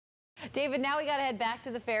David, now we got to head back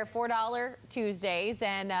to the fair, $4 Tuesdays,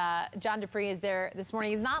 and John Dupree is there this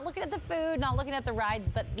morning. He's not looking at the food, not looking at the rides,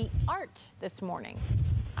 but the art this morning.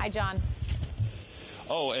 Hi, John.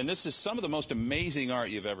 Oh, and this is some of the most amazing art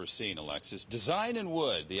you've ever seen, Alexis. Design in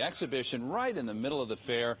Wood, the exhibition right in the middle of the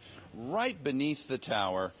fair, right beneath the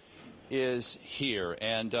tower, is here.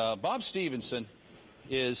 And Bob Stevenson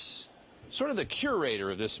is sort of the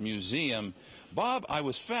curator of this museum. Bob, I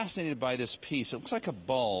was fascinated by this piece. It looks like a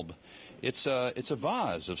bulb. It's a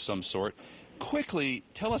vase of some sort. Quickly,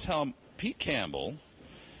 tell us how Pete Campbell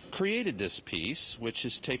created this piece, which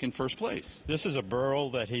has taken first place. This is a burl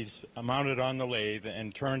that he's mounted on the lathe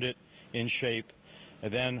and turned it in shape,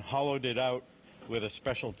 and then hollowed it out with a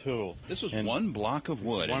special tool. This was one block of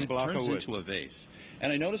wood, and it turns into a vase.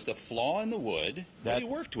 And I noticed a flaw in the wood, but he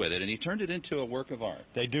worked with it, and he turned it into a work of art.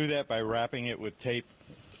 They do that by wrapping it with tape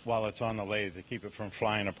while it's on the lathe to keep it from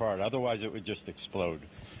flying apart. Otherwise, it would just explode.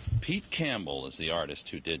 Pete Campbell is the artist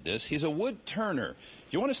who did this. He's a wood turner.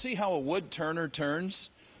 You want to see how a wood turner turns?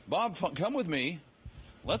 Bob, come with me.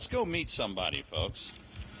 Let's go meet somebody, folks.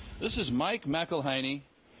 This is Mike McElhaney.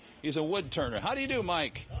 He's a wood turner. How do you do,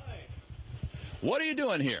 Mike? Hi. What are you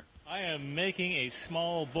doing here? I am making a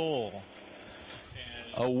small bowl.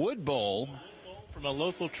 A wood bowl? From a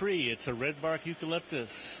local tree. It's a red bark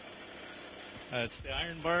eucalyptus. It's the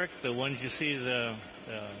iron bark, the ones you see, the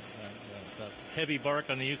heavy bark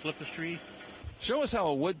on the eucalyptus tree. Show us how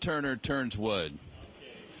a wood turner turns wood.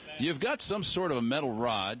 You've got some sort of a metal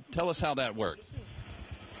rod. Tell us how that works.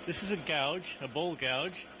 This is a gouge, a bowl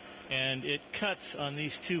gouge, and it cuts on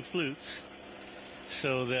these two flutes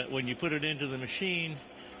so that when you put it into the machine,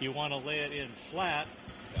 you want to lay it in flat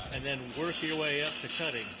and then work your way up to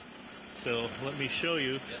cutting. So let me show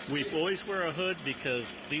you. We always wear a hood because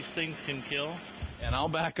these things can kill. And I'll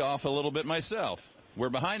back off a little bit myself. We're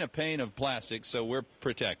behind a pane of plastic, so we're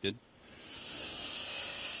protected.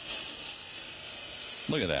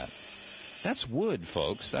 Look at that. That's wood,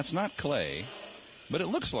 folks. That's not clay. But it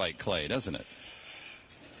looks like clay, doesn't it?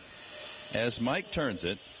 As Mike turns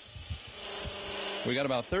it, we got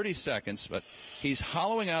about 30 seconds, but he's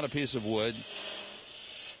hollowing out a piece of wood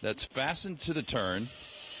that's fastened to the turn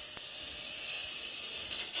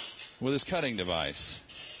with his cutting device.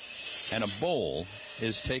 And a bowl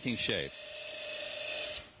is taking shape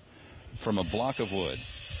from a block of wood.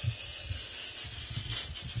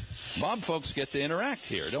 Bob, folks get to interact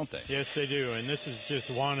here, don't they? Yes, they do, and this is just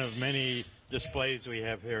one of many displays we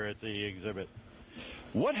have here at the exhibit.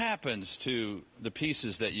 What happens to the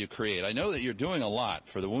pieces that you create? I know that you're doing a lot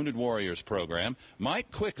for the Wounded Warriors program.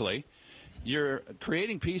 Mike, quickly, you're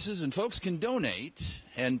creating pieces, and folks can donate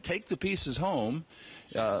and take the pieces home,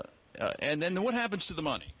 and then what happens to the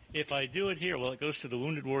money? If I do it here, well, it goes to the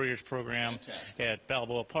Wounded Warriors program at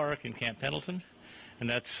Balboa Park in Camp Pendleton, and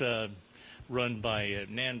that's run by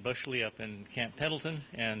Nan Bushley up in Camp Pendleton,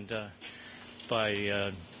 and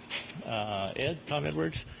by Tom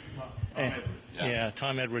Edwards.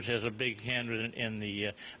 Tom Edwards has a big hand in the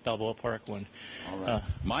Balboa Park one. All right.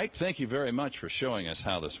 Mike, thank you very much for showing us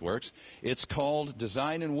how this works. It's called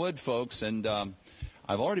Design in Wood, folks, and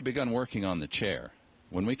I've already begun working on the chair.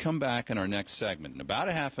 When we come back in our next segment, in about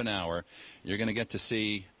a half an hour, you're going to get to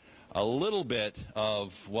see a little bit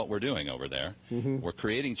of what we're doing over there. We're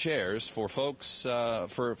creating chairs for folks,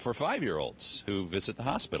 for 5-year-olds who visit the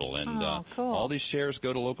hospital. And cool. All these chairs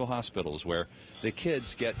go to local hospitals where the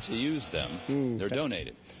kids get to use them. They're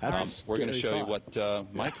donated. We're going to show you what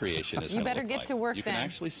my creation is. You better get to work You then. can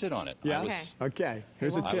actually sit on it. Yeah. Okay.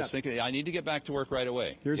 Here's a tip. I was thinking I need to get back to work right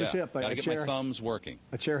away. Here's a tip. Got to get my thumbs working.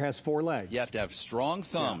 A chair has 4 legs. You have to have strong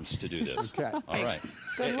thumbs to do this. Okay. All right.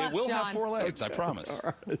 Good luck, it will John. have 4 legs, I promise.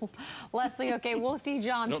 Leslie, okay, we'll see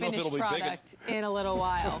John's finished product in a little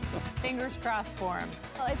while. Fingers crossed for him.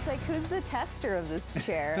 Well, it's like, who's the tester of this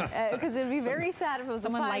chair? Because it would be very sad if it was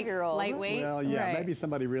Someone a 5-year-old. lightweight? Well, yeah, Right. maybe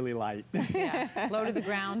somebody really light. Yeah, low to the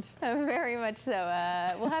ground. Very much so.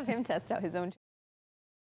 We'll have him test out his own chair.